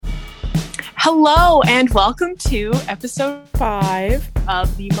Hello and welcome to episode 5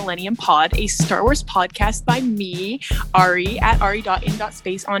 of the Millennium Pod, a Star Wars podcast by me, Ari, at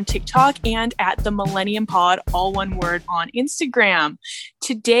ari.in.space on TikTok and at the Millennium Pod, all one word, on Instagram.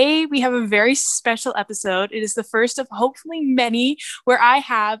 Today we have a very special episode. It is the first of hopefully many where I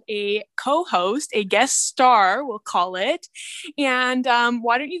have a co-host, a guest star, we'll call it. And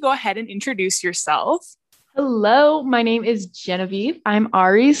why don't you go ahead and introduce yourself? Hello, my name is Genevieve. I'm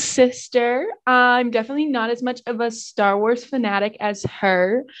Ari's sister. I'm definitely not as much of a Star Wars fanatic as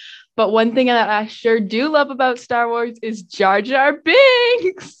her, but one thing that I sure do love about Star Wars is Jar Jar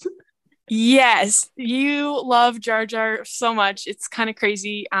Binks. Yes, you love Jar Jar so much. It's kind of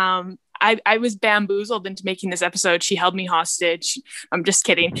crazy. I was bamboozled into making this episode. She held me hostage. I'm just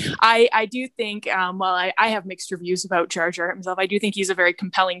kidding. I do think, while I have mixed reviews about Jar Jar himself, I do think he's a very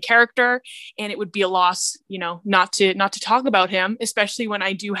compelling character, and it would be a loss, not to talk about him, especially when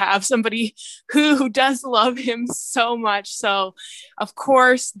I do have somebody who does love him so much. So, of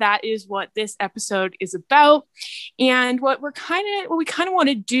course, that is what this episode is about. And what we kind of want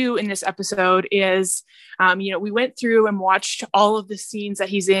to do in this episode is, we went through and watched all of the scenes that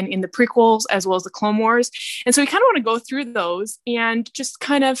he's in the prequels as well as the Clone Wars. And so we kind of want to go through those and just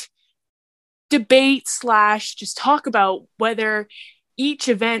kind of debate / just talk about whether each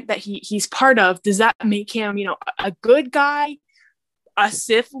event that he's part of, does that make him, a good guy, a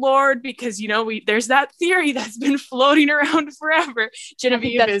Sith Lord? Because, there's that theory that's been floating around forever.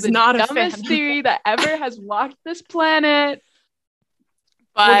 Genevieve is not a fan. Dumbest theory that ever has walked this planet.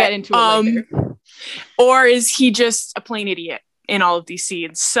 But we'll get into it later. Or is he just a plain idiot in all of these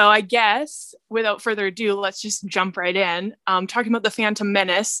scenes? So I guess without further ado, let's just jump right in. Talking about the Phantom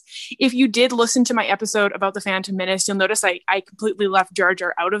Menace. If you did listen to my episode about the Phantom Menace, you'll notice I completely left Jar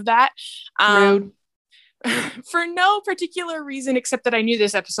Jar out of that. Rude. For no particular reason except that I knew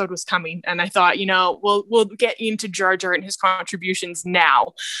this episode was coming, and I thought, we'll get into Jar Jar and his contributions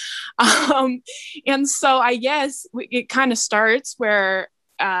now. And so I guess it kind of starts where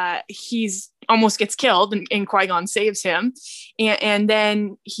he's almost gets killed and Qui-Gon saves him, and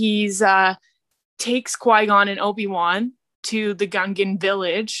then he's takes Qui-Gon and Obi-Wan to the Gungan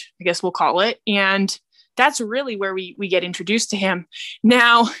village, I guess we'll call it, and that's really where we get introduced to him.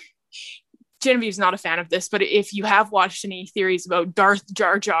 Now, Genevieve's not a fan of this, but if you have watched any theories about Darth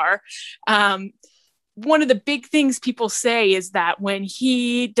Jar Jar, one of the big things people say is that when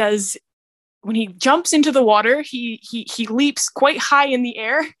he jumps into the water, he leaps quite high in the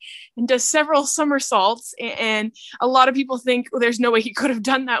air and does several somersaults. And a lot of people think, well, there's no way he could have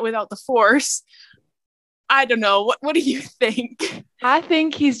done that without the Force. I don't know. What do you think? I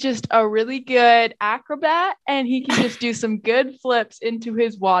think he's just a really good acrobat, and he can just do some good flips into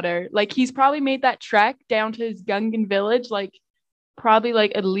his water. Like, he's probably made that trek down to his Gungan village,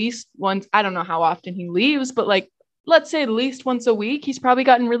 probably at least once. I don't know how often he leaves, but let's say at least once a week. He's probably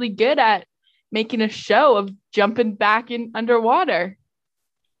gotten really good at making a show of jumping back in underwater.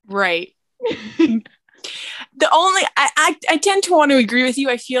 Right. I tend to want to agree with you.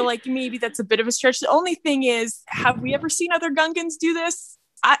 I feel like maybe that's a bit of a stretch. The only thing is, have we ever seen other Gungans do this?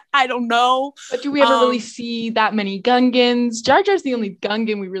 I don't know. But do we ever really see that many Gungans? Jar Jar's the only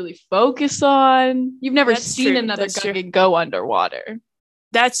Gungan we really focus on. You've never seen another Gungan go underwater.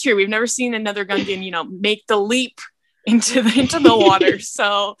 That's true. We've never seen another Gungan, make the leap into the water.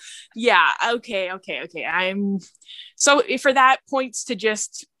 So yeah, okay. So for that points to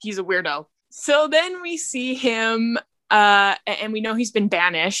just, he's a weirdo. So then we see him, and we know he's been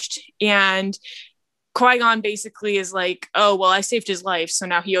banished, and Qui-Gon basically is like, oh, well, I saved his life, so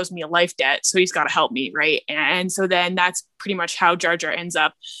now he owes me a life debt, so he's got to help me, right? And so then that's pretty much how Jar Jar ends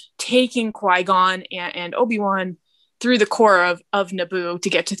up taking Qui-Gon and Obi-Wan through the core of Naboo to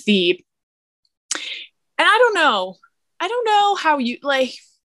get to Thebe. And I don't know how you,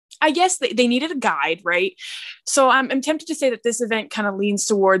 I guess they needed a guide, right? So I'm tempted to say that this event kind of leans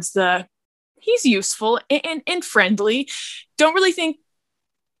towards he's useful and friendly. Don't really think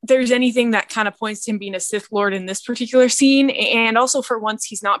there's anything that kind of points to him being a Sith Lord in this particular scene. And also, for once,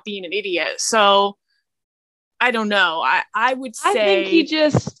 he's not being an idiot. So I don't know. I would say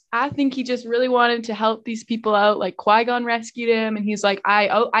I think he just really wanted to help these people out. Like, Qui-Gon rescued him, and he's like,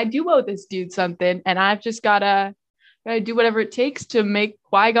 I do owe this dude something, and I've just gotta do whatever it takes to make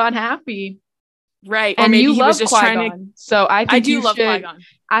Qui-Gon happy. Right. And maybe he was just Qui-Gon. trying to. So I do love Qui-Gon.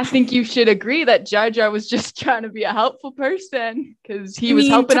 I think you should agree that Jar Jar was just trying to be a helpful person, because he was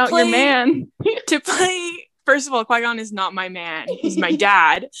helping out your man. First of all, Qui-Gon is not my man. He's my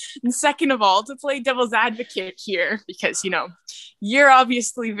dad. And second of all, to play devil's advocate here, because, you're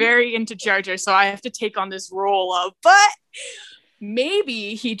obviously very into Jar Jar, so I have to take on this role of, but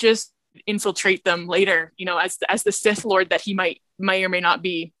maybe he just infiltrate them later, as the Sith Lord that he may or may not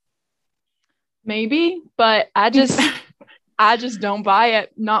be. Maybe, but I just don't buy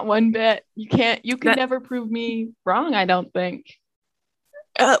it, not one bit. You can never prove me wrong, I don't think.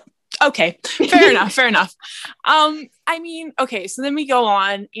 Okay, fair enough. Okay, so then we go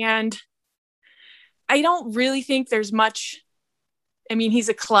on, and I don't really think there's much. He's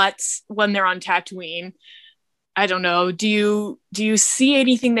a klutz when they're on Tatooine. I don't know. Do you see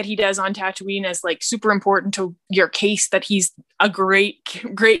anything that he does on Tatooine as like super important to your case that he's a great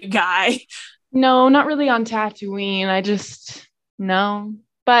guy? No, not really on Tatooine. No.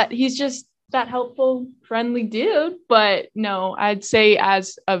 But he's just that helpful, friendly dude. But no, I'd say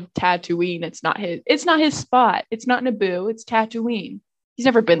as of Tatooine, it's not his spot. It's not Naboo, it's Tatooine. He's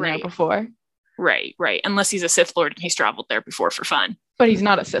never been there before. Right. Unless he's a Sith Lord and he's traveled there before for fun. But he's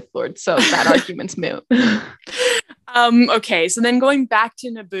not a Sith Lord, so that argument's moot. Okay, so then going back to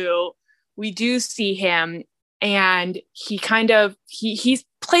Naboo, we do see him, and he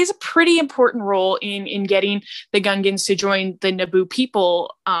plays a pretty important role in getting the Gungans to join the Naboo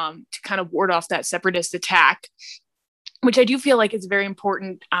people, to kind of ward off that separatist attack, which I do feel like is very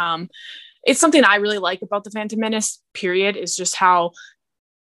important. It's something I really like about the Phantom Menace period, is just how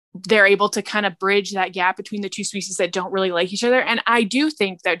they're able to kind of bridge that gap between the two species that don't really like each other. And I do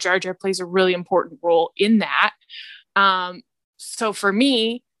think that Jar Jar plays a really important role in that. So for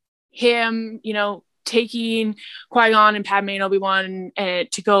me, him, taking Qui-Gon and Padme and Obi-Wan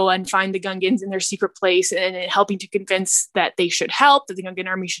to go and find the Gungans in their secret place and helping to convince that they should help, that the Gungan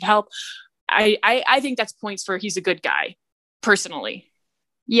army should help. I think that's points for he's a good guy, personally.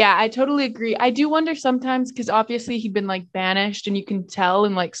 Yeah, I totally agree. I do wonder sometimes, because obviously he'd been like banished, and you can tell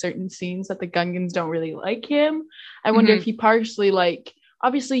in like certain scenes that the Gungans don't really like him. I wonder if he partially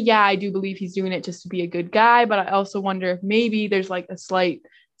obviously, yeah, I do believe he's doing it just to be a good guy, but I also wonder if maybe there's like a slight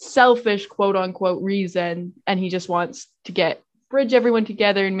selfish quote unquote reason, and he just wants to bridge everyone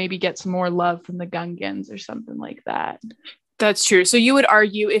together and maybe get some more love from the Gungans or something like that. That's true. So you would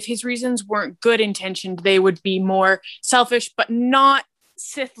argue if his reasons weren't good intentioned, they would be more selfish, but not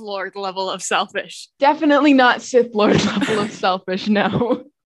Sith Lord level of selfish. Definitely not Sith Lord level of selfish, no.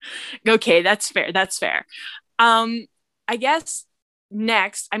 Okay, that's fair. I guess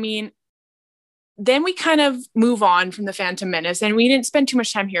next, then we kind of move on from the Phantom Menace, and we didn't spend too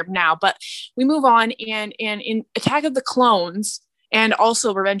much time here now, but we move on, and in Attack of the Clones and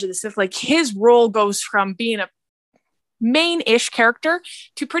also Revenge of the Sith, like his role goes from being a main-ish character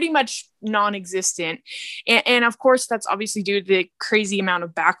to pretty much non-existent, and of course that's obviously due to the crazy amount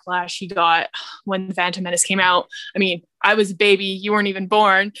of backlash he got when the Phantom Menace came out. I was a baby, you weren't even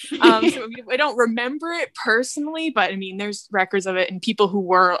born, so I don't remember it personally, but there's records of it, and people who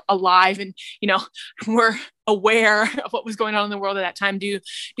were alive and were aware of what was going on in the world at that time do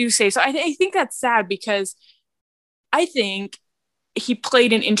say so. I think that's sad, because I think he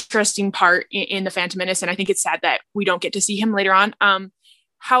played an interesting part in the Phantom Menace, and I think it's sad that we don't get to see him later on.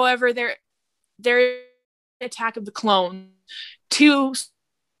 However, there Attack of the Clones, two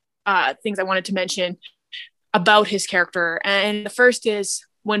things I wanted to mention about his character. And the first is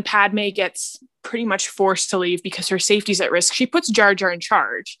when Padme gets pretty much forced to leave because her safety's at risk, she puts Jar Jar in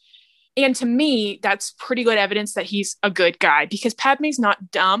charge. And to me, that's pretty good evidence that he's a good guy, because Padme's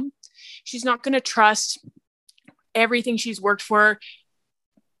not dumb. She's not going to trust everything she's worked for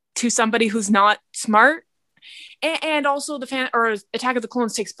to somebody who's not smart. And also Attack of the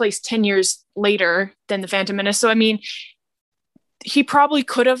Clones takes place 10 years later than the Phantom Menace. So he probably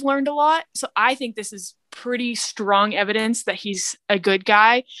could have learned a lot. So I think this is pretty strong evidence that he's a good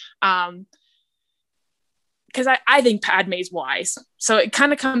guy. Because I think Padme's wise. So it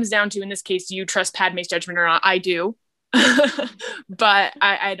kind of comes down to, in this case, do you trust Padme's judgment or not? I do. But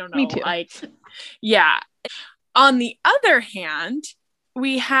I don't know. Me too. Yeah. On the other hand,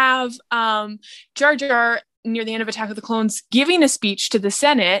 we have Jar Jar near the end of Attack of the Clones giving a speech to the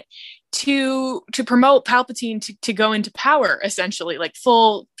Senate to promote Palpatine to go into power, essentially, like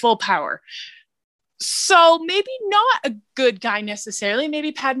full power. So maybe not a good guy necessarily.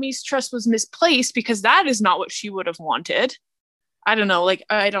 Maybe Padme's trust was misplaced, because that is not what she would have wanted. I don't know.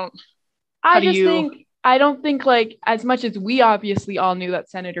 I don't think, like, as much as we obviously all knew that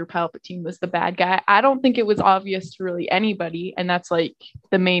Senator Palpatine was the bad guy, I don't think it was obvious to really anybody. And that's like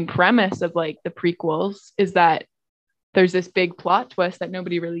the main premise of like the prequels, is that there's this big plot twist that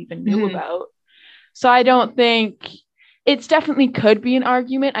nobody really even knew about. So I don't think it's definitely could be an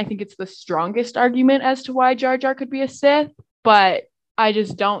argument. I think it's the strongest argument as to why Jar Jar could be a Sith, but I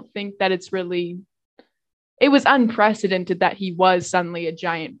just don't think that it was unprecedented that he was suddenly a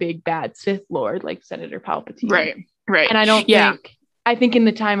giant, big, bad Sith Lord like Senator Palpatine. Right. And I don't think I think in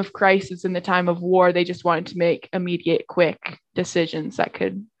the time of crisis, in the time of war, they just wanted to make immediate, quick decisions that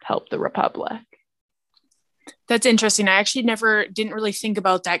could help the Republic. That's interesting. I actually didn't really think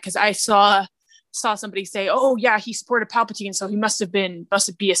about that because I saw somebody say, "Oh yeah, he supported Palpatine, so he must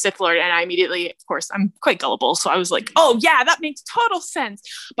be a Sith Lord." And I immediately, of course, I'm quite gullible, so I was like, "Oh yeah, that makes total sense."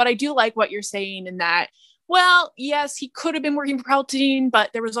 But I do like what you're saying in that. Well, yes, he could have been working for Palpatine,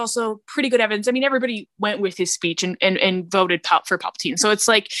 but there was also pretty good evidence. I mean, everybody went with his speech and voted for Palpatine, so it's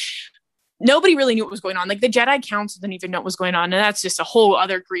like nobody really knew what was going on. Like the Jedi Council didn't even know what was going on, and that's just a whole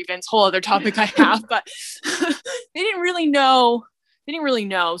other grievance, whole other topic I have. But they didn't really know. They didn't really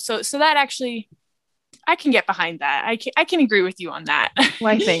know. So that actually, I can get behind that. I can agree with you on that.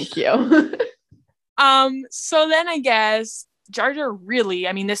 Why, thank you. So then I guess Jar Jar really,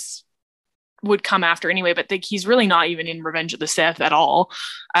 I mean, this would come after anyway, but he's really not even in Revenge of the Sith at all.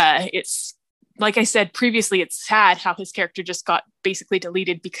 It's like I said previously, it's sad how his character just got basically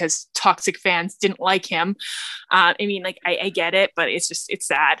deleted because toxic fans didn't like him. I mean, like I get it, but it's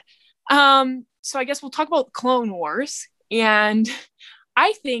sad. So I guess we'll talk about Clone Wars, and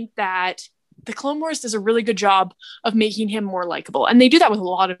I think that the Clone Wars does a really good job of making him more likable. And they do that with a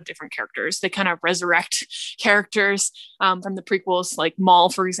lot of different characters. They kind of resurrect characters from the prequels, like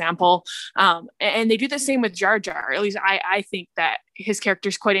Maul, for example. And they do the same with Jar Jar. At least I think that his character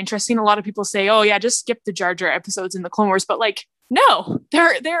is quite interesting. A lot of people say, oh yeah, just skip the Jar Jar episodes in the Clone Wars. But like, no,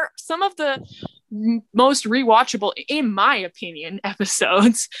 they're some of the most rewatchable, in my opinion,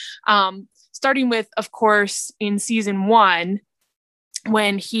 episodes. Starting with, of course, in season 1,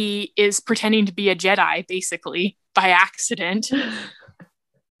 when he is pretending to be a Jedi, basically, by accident.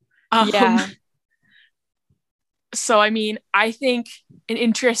 Yeah. So, I mean, I think an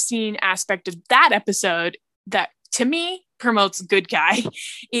interesting aspect of that episode that, to me, promotes good guy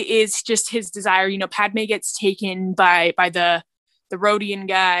is just his desire. You know, Padme gets taken by the Rodian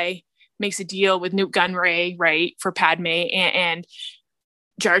guy, makes a deal with Newt Gunray, right, for Padme, and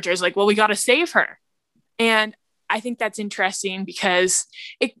Jar Jar's like, well, we got to save her. And I think that's interesting because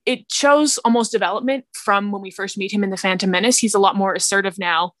it shows almost development from when we first meet him in The Phantom Menace. He's a lot more assertive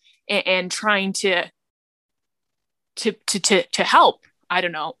now and trying to help. I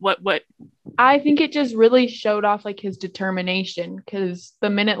don't know what. I think it just really showed off like his determination, because the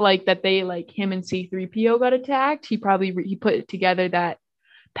minute like that they like him and C-3PO got attacked, he put it together that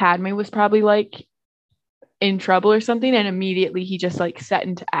Padme was probably like in trouble or something, and immediately he just like set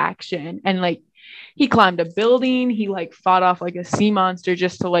into action and like he climbed a building, he like fought off like a sea monster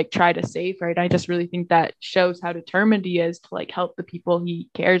just to like try to save her. And I just really think that shows how determined he is to like help the people he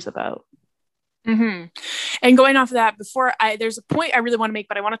cares about. Mm-hmm. And going off of that, there's a point I really want to make,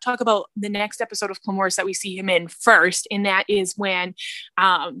 but I want to talk about the next episode of Clone Wars that we see him in first, and that is when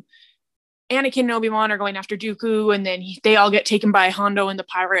Anakin and Obi-Wan are going after Dooku, and then they all get taken by Hondo and the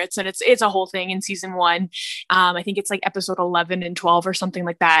pirates, and it's a whole thing in season 1. I think it's like episode 11 and 12 or something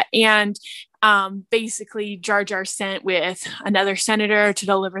like that. And basically Jar Jar sent with another senator to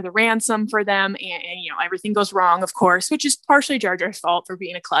deliver the ransom for them, and you know, everything goes wrong, of course, which is partially Jar Jar's fault for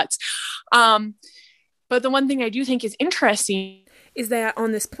being a klutz. But the one thing I do think is interesting is that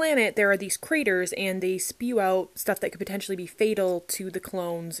on this planet there are these craters, and they spew out stuff that could potentially be fatal to the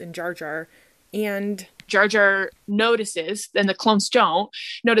clones and Jar Jar. And Jar Jar notices, and the clones don't,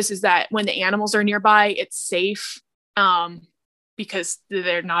 notices that when the animals are nearby, it's safe, because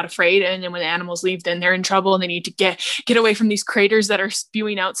they're not afraid. And then when the animals leave, then they're in trouble, and they need to get away from these craters that are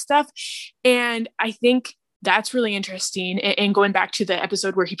spewing out stuff. And I think that's really interesting. And going back to the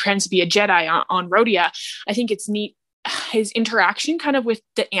episode where he pretends to be a Jedi on Rhodia, I think it's neat, his interaction kind of with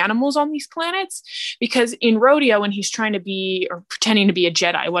the animals on these planets, because in Rhodia, when he's trying to be or pretending to be a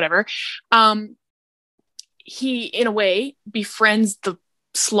Jedi, whatever, he in a way befriends the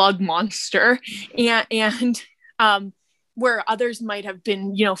slug monster, and where others might have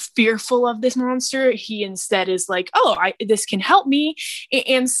been, you know, fearful of this monster, he instead is like, oh, this can help me.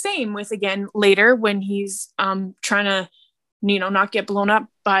 And same with, again, later when he's trying to, you know, not get blown up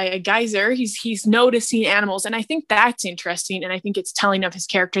by a geyser, he's noticing animals. And I think that's interesting. And I think it's telling of his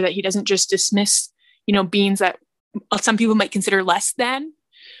character that he doesn't just dismiss, you know, beings that some people might consider less than.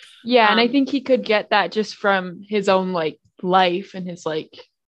 Yeah. And I think he could get that just from his own like life and his like,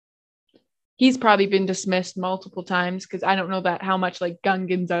 he's probably been dismissed multiple times, because I don't know that how much like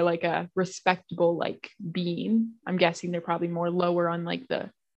Gungans are like a respectable like being. I'm guessing they're probably more lower on like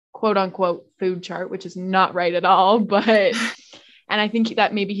the quote unquote food chart, which is not right at all. But, and I think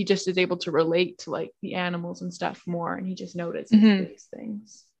that maybe he just is able to relate to like the animals and stuff more, and he just notices these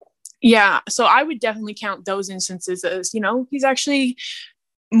things. Yeah. So I would definitely count those instances as, you know, he's actually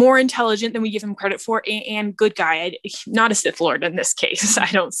more intelligent than we give him credit for, and good guy. Not a Sith Lord in this case.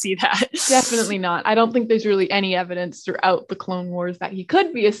 I don't see that. Definitely not. I don't think there's really any evidence throughout the Clone Wars that he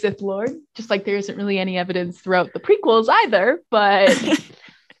could be a Sith Lord, just like there isn't really any evidence throughout the prequels either, but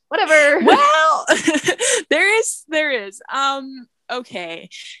whatever. Well, there is. Okay.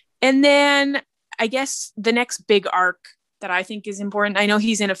 And then I guess the next big arc that I think is important, I know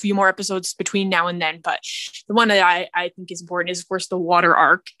he's in a few more episodes between now and then, but the one that I think is important is, of course, the water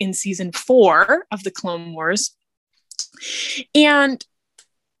arc in season 4 of the Clone Wars. And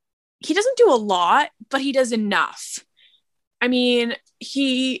he doesn't do a lot, but he does enough. I mean,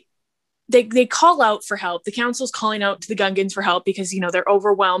 they call out for help. The council's calling out to the Gungans for help because, they're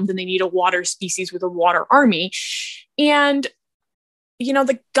overwhelmed and they need a water species with a water army. And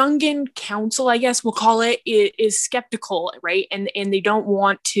the Gungan Council, I guess we'll call it, is skeptical, right? And they don't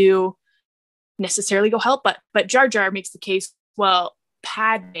want to necessarily go help, but Jar Jar makes the case, well,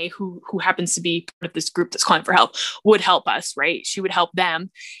 Padme, who happens to be part of this group that's calling for help, would help us, right? She would help them,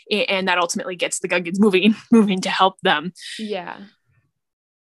 and that ultimately gets the Gungans moving to help them. Yeah.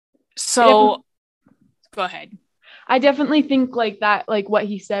 So, go ahead. I definitely think like that, like what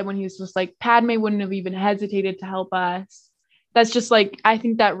he said when he was just like, Padme wouldn't have even hesitated to help us. That's just like, I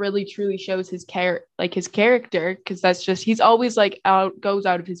think that really truly shows his character, because that's just, he's always like goes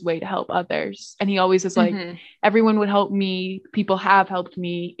out of his way to help others, and he always is like, everyone would help me, people have helped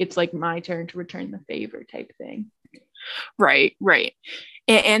me, it's like my turn to return the favor type thing. Right.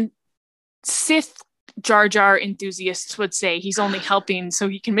 And Sith Jar Jar enthusiasts would say he's only helping so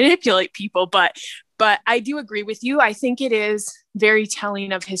he can manipulate people, but I do agree with you. I think it is very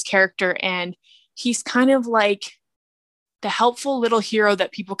telling of his character, and he's kind of like the helpful little hero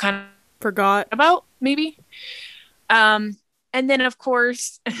that people kind of forgot about, maybe. And then, of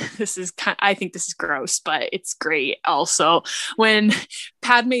course, I think this is gross, but it's great also. When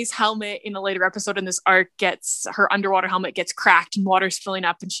Padme's helmet in a later episode in this arc her underwater helmet gets cracked and water's filling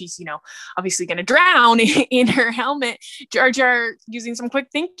up and she's, obviously going to drown in her helmet. Jar Jar, using some quick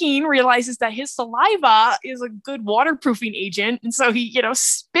thinking, realizes that his saliva is a good waterproofing agent. And so he,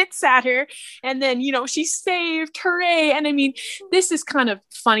 spits at her, and then, she's saved. Hooray. And I mean, this is kind of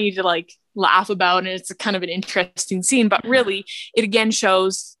funny to like laugh about, and it's kind of an interesting scene, but really it again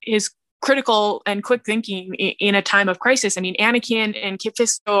shows his critical and quick thinking in a time of crisis. I mean, Anakin and Kit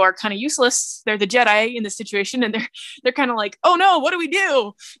Fisto are kind of useless. They're the Jedi in this situation, and they're kind of like, oh no, what do we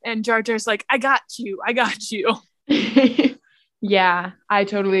do? And Jar Jar's like, I got you. Yeah, I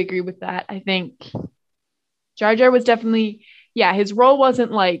totally agree with that. I think Jar Jar was definitely, his role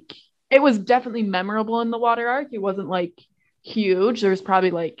wasn't like, it was definitely memorable in the water arc. It wasn't like huge. There was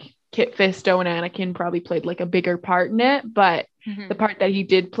probably like Kit Fisto and Anakin probably played like a bigger part in it, but the part that he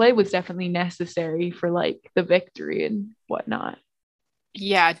did play was definitely necessary for like the victory and whatnot.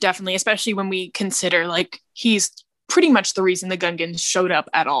 Yeah, definitely. Especially when we consider like he's pretty much the reason the Gungans showed up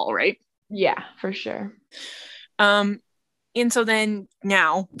at all, right? Yeah, for sure. And so then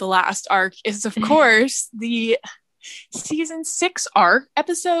now the last arc is, of course, the season 6 arc,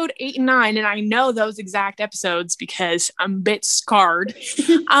 episode 8 and 9, and I know those exact episodes because I'm a bit scarred.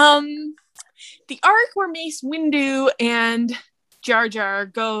 The arc where Mace Windu and Jar Jar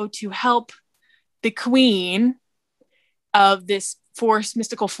go to help the queen of this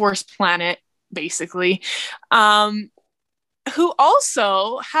mystical force planet, basically, who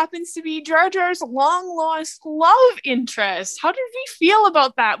also happens to be Jar Jar's long lost love interest. How did we feel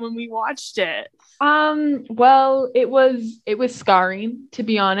about that when we watched it? Well, it was scarring, to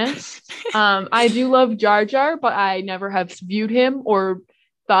be honest. I do love Jar Jar, but I never have viewed him or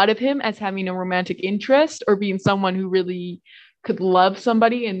thought of him as having a romantic interest or being someone who really could love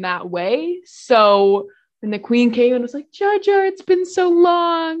somebody in that way. So when the queen came and was like, Jar Jar, it's been so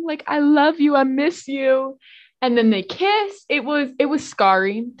long. Like, I love you. I miss you. And then they kiss. It was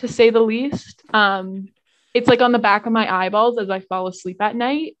scarring, to say the least. It's like on the back of my eyeballs as I fall asleep at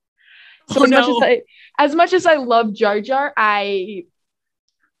night. So as much as I love Jar Jar, I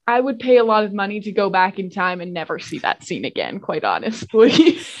would pay a lot of money to go back in time and never see that scene again, quite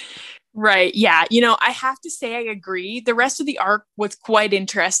honestly. Right. Yeah. I have to say I agree. The rest of the arc was quite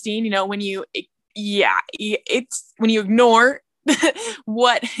interesting. It's when you ignore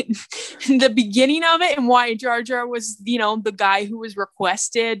what the beginning of it and why Jar Jar was, the guy who was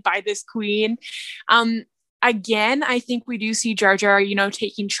requested by this queen. Again, I think we do see Jar Jar,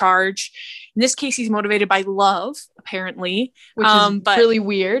 taking charge. In this case, he's motivated by love, apparently. Which is really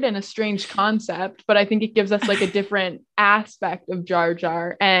weird and a strange concept, but I think it gives us like a different aspect of Jar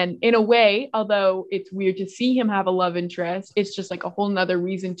Jar. And in a way, although it's weird to see him have a love interest, it's just like a whole nother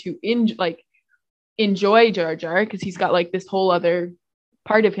reason to enjoy Jar Jar, because he's got like this whole other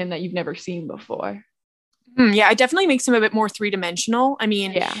part of him that you've never seen before. Yeah, it definitely makes him a bit more three-dimensional. I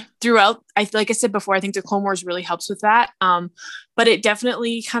mean, Yeah. throughout, like I said before, I think the Clone Wars really helps with that. But it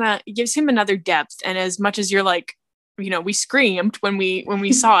definitely kind of gives him another depth. And as much as you're like, we screamed when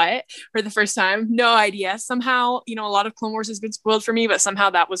we saw it for the first time, no idea. Somehow, a lot of Clone Wars has been spoiled for me, but somehow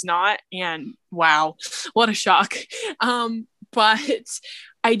that was not. And wow, what a shock. But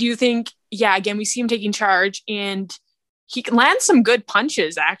I do think, yeah, again, we see him taking charge, and he can land some good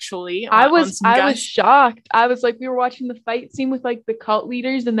punches actually on some I guys. was shocked. I was like, we were watching the fight scene with like the cult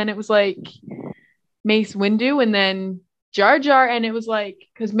leaders, and then it was like Mace Windu and then Jar Jar, and it was like,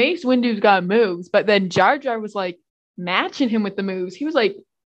 because Mace Windu's got moves, but then Jar Jar was like matching him with the moves. He was like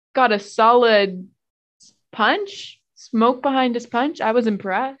got a solid punch, smoke behind his punch. I was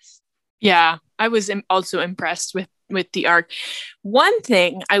impressed. Yeah, I was also impressed with the arc. One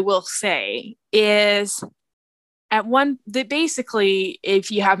thing I will say is basically,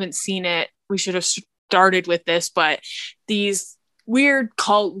 if you haven't seen it, we should have started with this, but these weird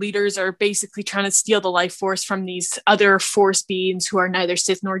cult leaders are basically trying to steal the life force from these other force beings who are neither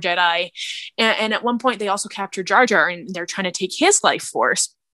Sith nor Jedi. And at one point, they also capture Jar Jar, and they're trying to take his life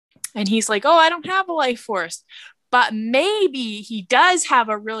force. And he's like, oh, I don't have a life force. But maybe he does have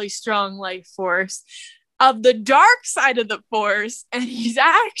a really strong life force of the dark side of the force, and he's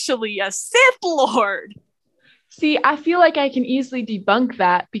actually a Sith Lord. See, I feel like I can easily debunk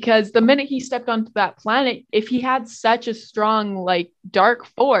that, because the minute he stepped onto that planet, if he had such a strong, like, dark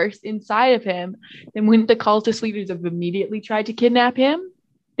force inside of him, then wouldn't the cultist leaders have immediately tried to kidnap him?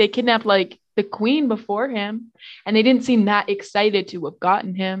 They kidnapped, like, the queen before him, and they didn't seem that excited to have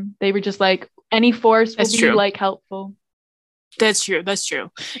gotten him. They were just like, any force will be, like, helpful. That's true.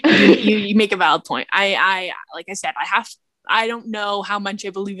 You make a valid point. I like I said, I don't know how much I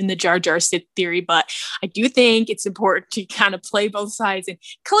believe in the Jar Jar Sith theory, but I do think it's important to kind of play both sides. And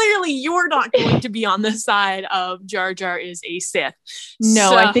clearly, you're not going to be on the side of Jar Jar is a Sith.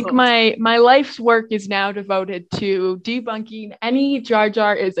 No, I think my life's work is now devoted to debunking any Jar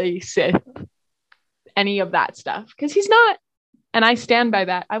Jar is a Sith, any of that stuff, because he's not. And I stand by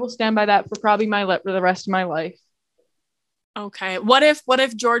that. I will stand by that for probably for the rest of my life. Okay. What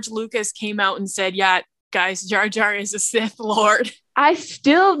if George Lucas came out and said, yeah, guys, Jar Jar is a Sith Lord? I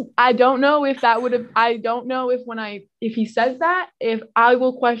don't know if that would have, I don't know if he says that, if I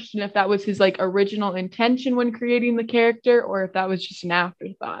will question if that was his like original intention when creating the character, or if that was just an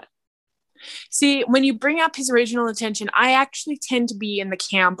afterthought. See, when you bring up his original intention, I actually tend to be in the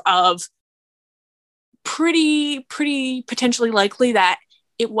camp of pretty potentially likely that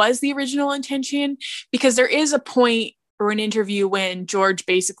it was the original intention, because there is a point or an interview when George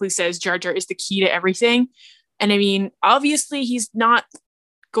basically says Jar Jar is the key to everything. And I mean, obviously he's not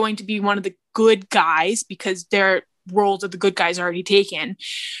going to be one of the good guys because their roles of the good guys are already taken.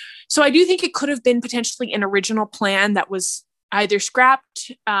 So I do think it could have been potentially an original plan that was either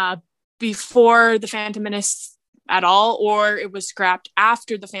scrapped before the Phantom Menace at all, or it was scrapped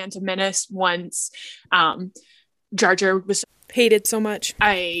after the Phantom Menace once Jar Jar was hated so much.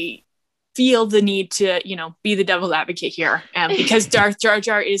 I feel the need to, be the devil's advocate here. Because Jar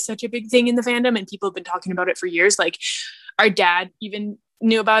Jar is such a big thing in the fandom, and people have been talking about it for years. Like, our dad even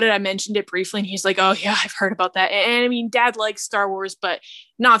knew about it. I mentioned it briefly, and he's like, oh yeah, I've heard about that. And I mean, Dad likes Star Wars, but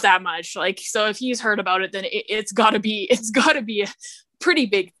not that much. Like, so if he's heard about it, then it's gotta be a pretty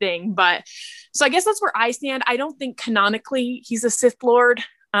big thing. But so I guess that's where I stand. I don't think canonically he's a Sith Lord.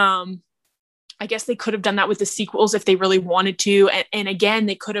 I guess they could have done that with the sequels if they really wanted to. And again,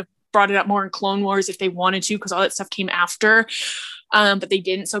 they could have brought it up more in Clone Wars if they wanted to, because all that stuff came after. But they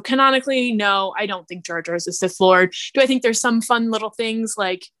didn't. So canonically, no, I don't think Jar Jar is a Sith Lord. Do I think there's some fun little things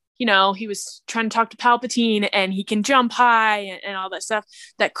like, he was trying to talk to Palpatine and he can jump high and all that stuff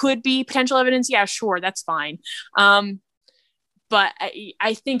that could be potential evidence? Yeah, sure, that's fine. But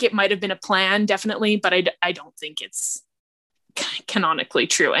I think it might have been a plan, definitely, but I don't think it's canonically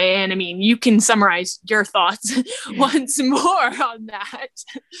true. And I mean, you can summarize your thoughts once more on that.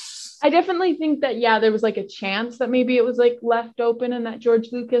 I definitely think that, yeah, there was like a chance that maybe it was like left open, and that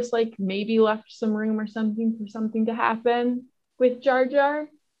George Lucas like maybe left some room or something for something to happen with Jar Jar.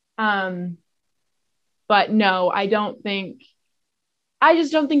 But no, I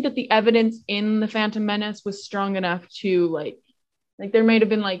just don't think that the evidence in the Phantom Menace was strong enough to like there might have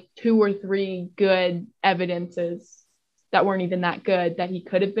been like 2 or 3 good evidences that weren't even that good that he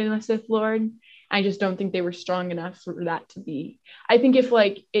could have been a Sith Lord. I just don't think they were strong enough for that to be. I think if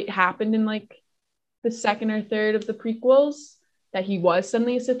like it happened in like the 2nd or 3rd of the prequels that he was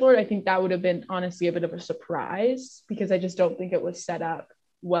suddenly a Sith Lord, I think that would have been honestly a bit of a surprise, because I just don't think it was set up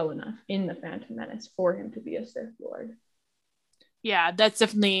well enough in the Phantom Menace for him to be a Sith Lord. Yeah, that's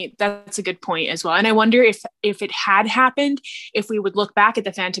a good point as well. And I wonder if it had happened, if we would look back at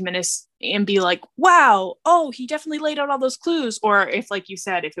the Phantom Menace and be like, wow, oh, he definitely laid out all those clues. Or if, like you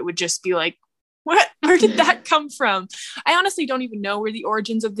said, if it would just be like, what, where did that come from? I honestly don't even know where the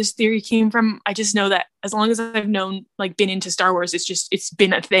origins of this theory came from. I just know that as long as I've known, like, been into Star Wars, it's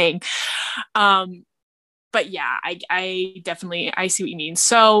been a thing. But yeah, I definitely, I see what you mean.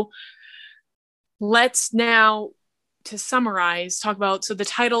 So let's now, to summarize, talk about, so the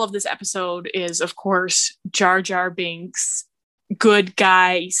title of this episode is, of course, Jar Jar Binks, good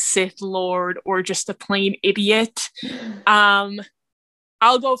guy, Sith Lord, or just a plain idiot.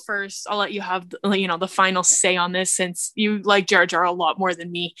 I'll go first. I'll let you have the final say on this, since you like Jar Jar a lot more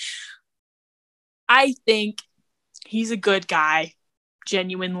than me. I think he's a good guy,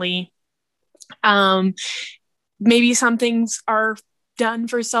 genuinely. Maybe some things are done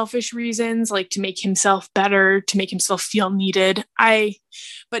for selfish reasons, like to make himself better, to make himself feel needed.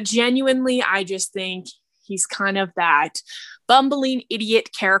 But genuinely, I just think he's kind of that bumbling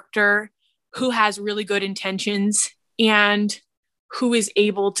idiot character who has really good intentions and who is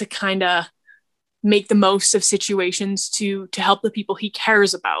able to kind of make the most of situations to help the people he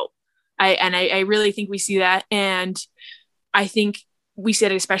cares about. I really think we see that. And I think we see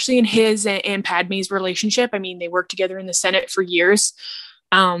it especially in his and Padme's relationship. I mean, they worked together in the Senate for years.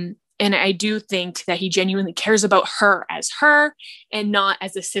 And I do think that he genuinely cares about her as her and not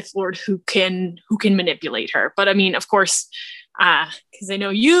as a Sith Lord who can manipulate her. But I mean, of course, because I know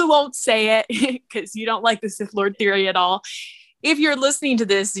you won't say it because you don't like the Sith Lord theory at all. If you're listening to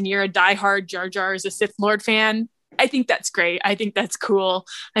this and you're a diehard Jar Jar as a Sith Lord fan, I think that's great. I think that's cool.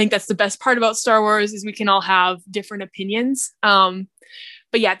 I think that's the best part about Star Wars is we can all have different opinions.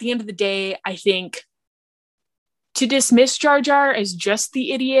 But yeah, at the end of the day, I think to dismiss Jar Jar as just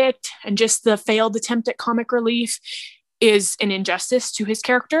the idiot and just the failed attempt at comic relief is an injustice to his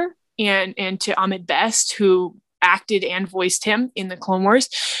character and to Ahmed Best, who acted and voiced him in the Clone Wars.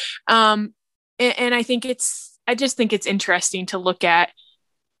 And I just think it's interesting to look at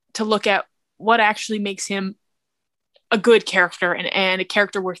what actually makes him a good character and a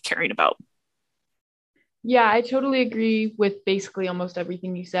character worth caring about. Yeah, I totally agree with basically almost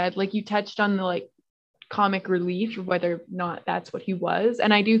everything you said. Like, you touched on the like comic relief, or whether or not that's what he was.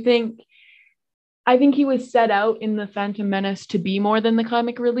 And I think he was set out in the Phantom Menace to be more than the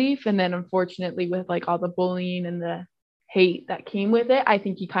comic relief. And then unfortunately, with like all the bullying and the hate that came with it, I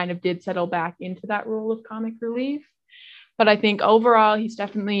think he kind of did settle back into that role of comic relief. But I think overall, he's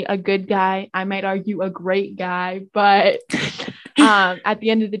definitely a good guy. I might argue a great guy, but at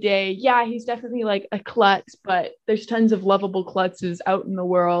the end of the day, yeah, he's definitely like a klutz, but there's tons of lovable klutzes out in the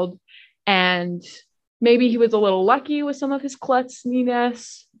world. And maybe he was a little lucky with some of his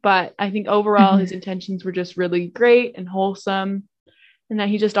klutziness, but I think overall his intentions were just really great and wholesome, and that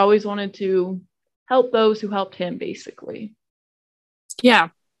he just always wanted to help those who helped him, basically. Yeah,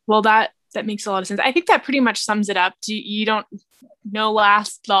 well, that makes a lot of sense. I think that pretty much sums it up. You don't, no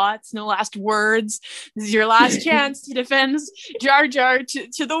last thoughts, no last words. This is your last chance to defend Jar Jar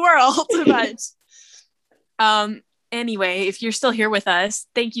to the world. But anyway, if you're still here with us,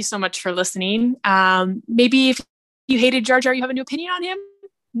 thank you so much for listening. Maybe if you hated Jar Jar, you have a new opinion on him.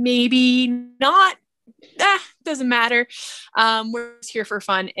 Maybe not. Doesn't matter. We're here for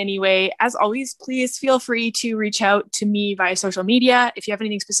fun anyway. As always, please feel free to reach out to me via social media. If you have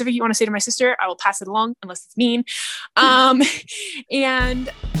anything specific you want to say to my sister, I will pass it along, unless it's mean. And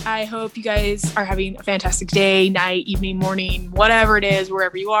I hope you guys are having a fantastic day, night, evening, morning, whatever it is,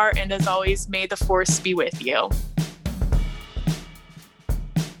 wherever you are. And as always, may the Force be with you.